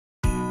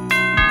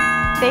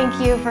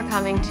Thank you for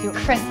coming to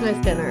Christmas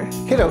dinner.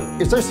 Kiddo,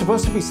 is there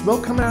supposed to be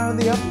smoke coming out of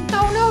the oven?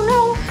 No, no,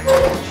 no.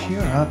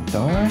 Cheer up,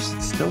 Doris.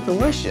 It's still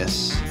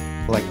delicious.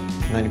 Like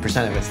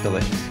 90% of it's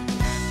delicious.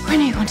 When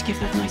are you going to give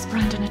that nice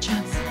Brandon a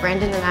chance?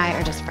 Brandon and I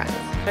are just friends.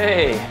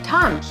 Hey.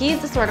 Tom, he's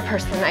the sort of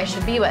person I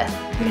should be with.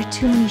 You let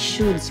too many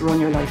shoulds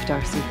run your life,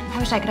 Darcy. I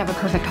wish I could have a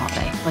perfect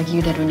holiday, like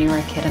you did when you were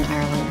a kid in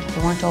Ireland.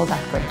 They weren't all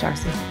that great,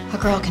 Darcy. A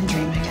girl can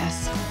dream, I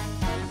guess.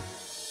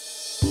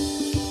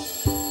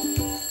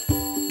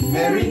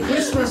 Merry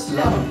Christmas,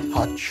 love.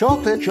 Hot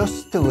chocolate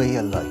just the way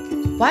you like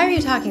it. Why are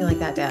you talking like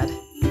that, Dad?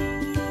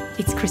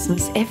 It's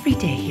Christmas every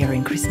day here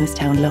in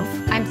Christmastown, love.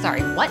 I'm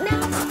sorry, what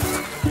now?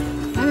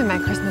 I'm in my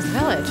Christmas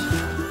village.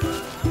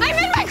 I'm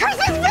in my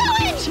Christmas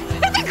village!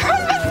 It's a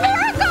Christmas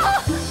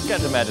miracle!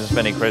 Can't imagine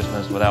spending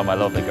Christmas without my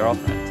lovely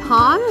girlfriend.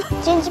 Tom?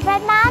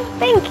 Gingerbread man?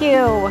 Thank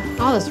you.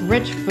 All this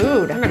rich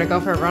food. I'm gonna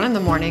go for a run in the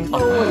morning.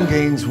 No one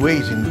gains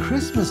weight in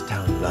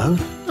Christmastown, love.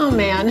 Oh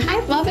man, I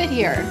love it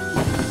here.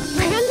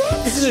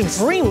 Brandon? This is a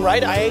dream,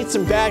 right? I ate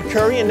some bad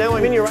curry and now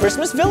I'm in your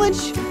Christmas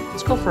village?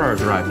 Let's go for our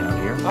drive down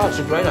here. Oh, it's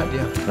a great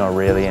idea. Not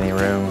really any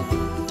room.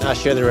 Ah,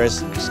 sure there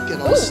is. Just get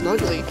all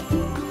snuggly.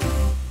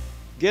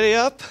 Giddy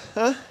up,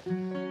 huh?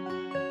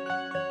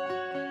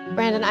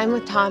 Brandon, I'm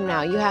with Tom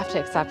now. You have to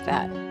accept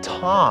that.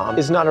 Tom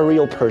is not a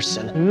real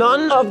person.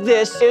 None of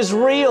this is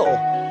real.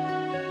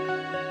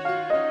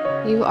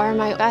 You are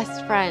my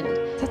best friend.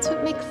 That's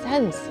what makes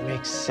sense.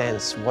 Makes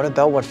sense. What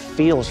about what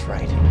feels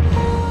right?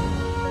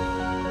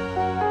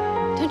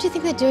 Don't you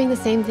think that doing the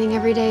same thing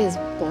every day is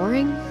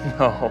boring?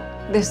 No.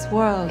 This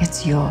world,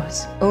 it's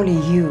yours. Only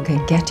you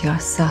can get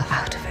yourself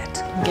out of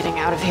it. I'm getting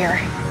out of here.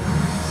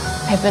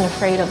 I've been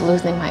afraid of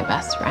losing my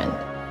best friend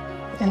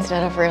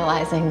instead of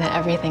realizing that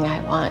everything I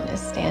want is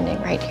standing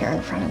right here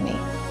in front of me.